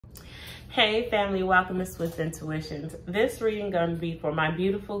Hey family, welcome to SwiftIntuitions. This reading going to be for my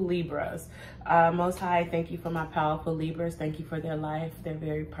beautiful Libras. Most High, thank you for my powerful Libras. Thank you for their life, their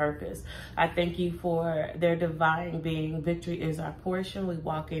very purpose. I thank you for their divine being. Victory is our portion. We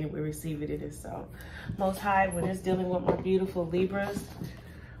walk in and we receive it. It is so. Most High, when it's dealing with my beautiful Libras,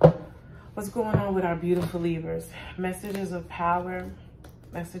 what's going on with our beautiful Libras? Messages of power,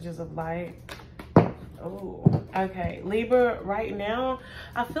 messages of light. Oh, okay. Libra, right now,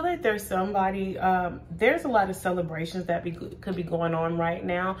 I feel like there's somebody, there's a lot of celebrations that could be going on right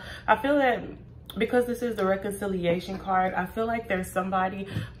now. I feel that because this is the reconciliation card, I feel like there's somebody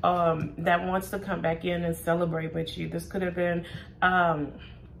that wants to come back in and celebrate with you. This could have been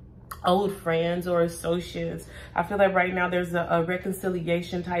old friends or associates. I feel like right now there's a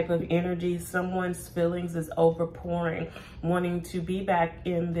reconciliation type of energy. Someone's feelings is overpouring, wanting to be back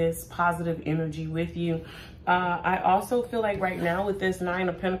in this positive energy with you. I also feel like right now with this Nine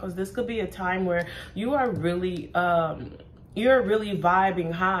of Pentacles, this could be a time where you are really you're really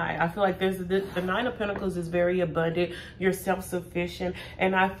vibing high. I feel like the Nine of Pentacles is very abundant. You're self-sufficient.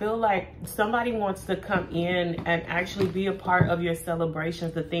 And I feel like somebody wants to come in and actually be a part of your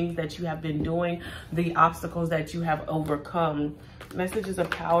celebrations, the things that you have been doing, the obstacles that you have overcome. Messages of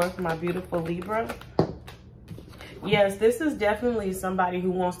power for my beautiful Libra. Yes, this is definitely somebody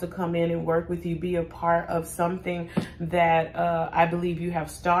who wants to come in and work with you, be a part of something that I believe you have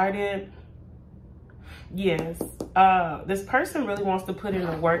started. Yes, this person really wants to put in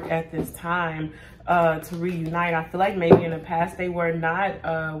the work at this time to reunite. I feel like maybe in the past they were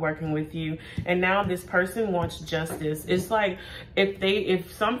not working with you, and now this person wants justice. It's like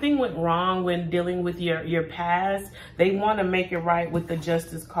if something went wrong when dealing with your past, they want to make it right with the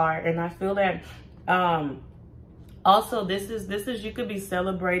Justice card. And I feel that also, this is you could be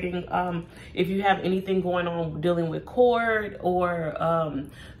celebrating if you have anything going on dealing with court or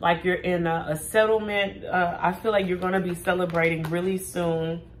like you're in a settlement. I feel like you're going to be celebrating really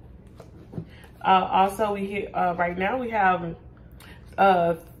soon. Also, right now we have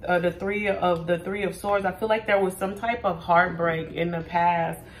the three of Swords. I feel like there was some type of heartbreak in the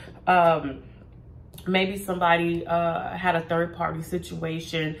past. Maybe somebody had a third-party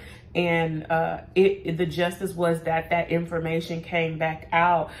situation, and the justice was that information came back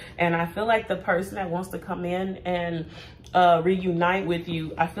out. And I feel like the person that wants to come in and reunite with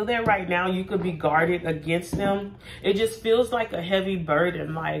you, I feel that right now you could be guarded against them. It just feels like a heavy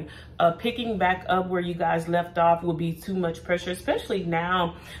burden, like picking back up where you guys left off will be too much pressure, especially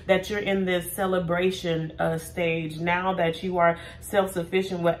now that you're in this celebration stage, now that you are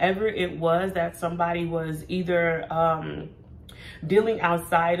self-sufficient. Whatever it was that somebody was either dealing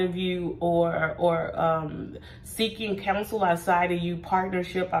outside of you or seeking counsel outside of you,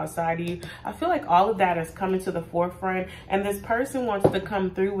 partnership outside of you. I feel like all of that is coming to the forefront, and this person wants to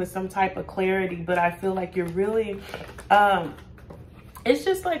come through with some type of clarity, but I feel like you're really it's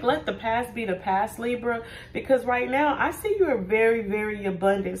just like, let the past be the past, Libra, because right now I see you are very, very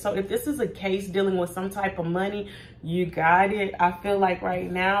abundant. So if this is a case dealing with some type of money, you got it. I feel like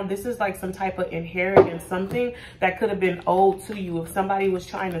right now this is like some type of inheritance, something that could have been owed to you. If somebody was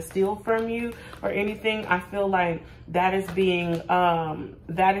trying to steal from you or anything, I feel like that is being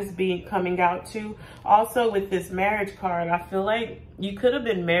coming out too. Also with this marriage card, I feel like you could have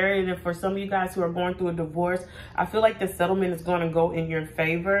been married, and for some of you guys who are going through a divorce, I feel like the settlement is going to go in your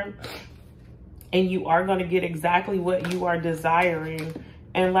favor, and you are going to get exactly what you are desiring.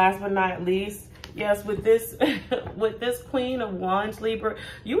 And last but not least, yes, with this with this Queen of Wands, Libra,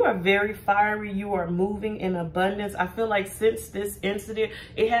 you are very fiery. You are moving in abundance. I feel like since this incident,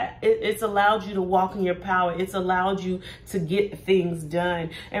 it's allowed you to walk in your power. It's allowed you to get things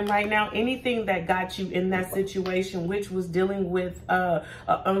done. And right now, anything that got you in that situation, which was dealing with an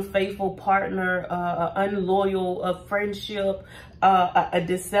unfaithful partner, unloyal friendship, a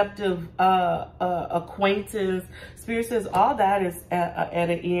deceptive acquaintance, Spirit says all that is at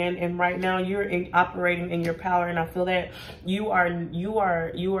an end, and right now you're operating in your power. And I feel that you are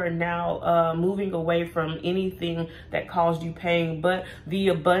now moving away from anything that caused you pain, but the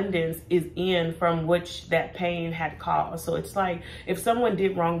abundance is in from which that pain had caused. So it's like if someone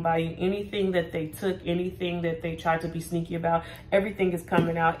did wrong by you, anything that they took, anything that they tried to be sneaky about, everything is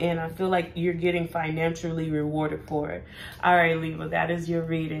coming out, and I feel like you're getting financially rewarded for it. All right, Libra, that is your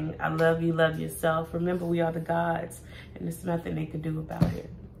reading. I love you, love yourself. Remember, we are the gods, and there's nothing they can do about it.